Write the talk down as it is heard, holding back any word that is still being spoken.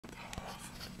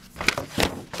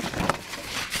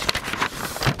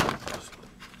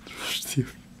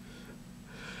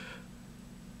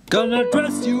Gonna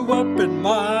dress you up in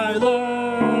my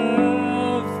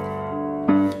love.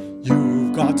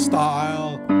 You've got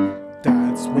style,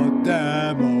 that's what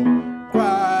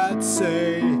Democrats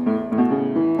say.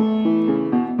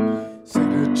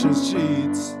 Signature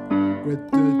sheets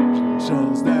with the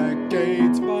credentials that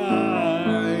Gates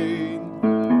mine.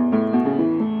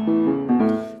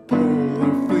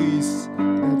 Polar fleece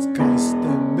that's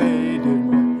custom made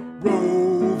in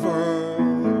Rover.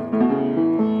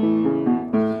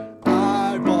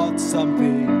 I bought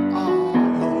something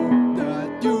I hope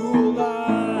that you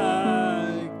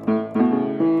like.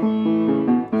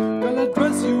 Gonna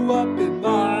dress you up in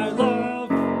my love.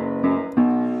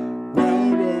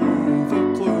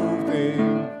 Rover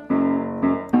clothing.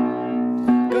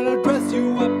 Gonna dress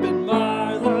you up in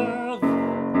my love.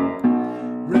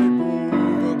 Red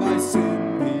Rover by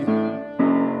Cindy.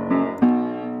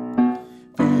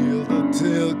 Feel the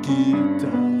silky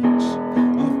touch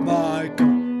of my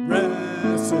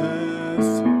caresses.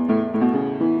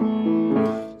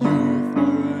 Youth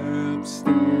forever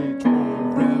stage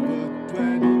forever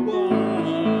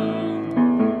 21.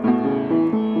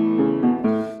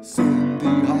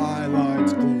 Cindy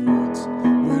highlights clothes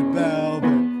with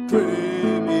velvet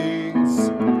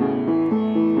trimmings.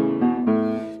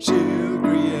 She'll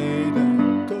create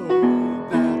a coat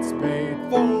that's made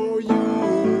for you.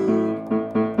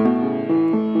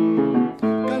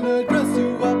 Gonna dress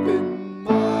you up in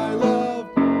my love.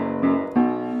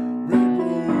 Red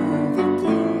Rover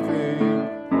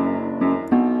clothing.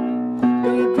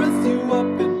 Gonna dress you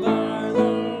up in my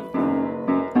love.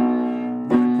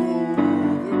 Red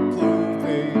Rover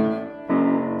clothing.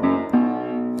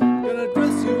 Gonna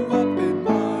dress you up in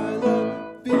my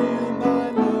love. Feel my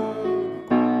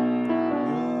love.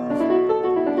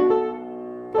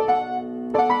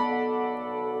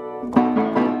 Love.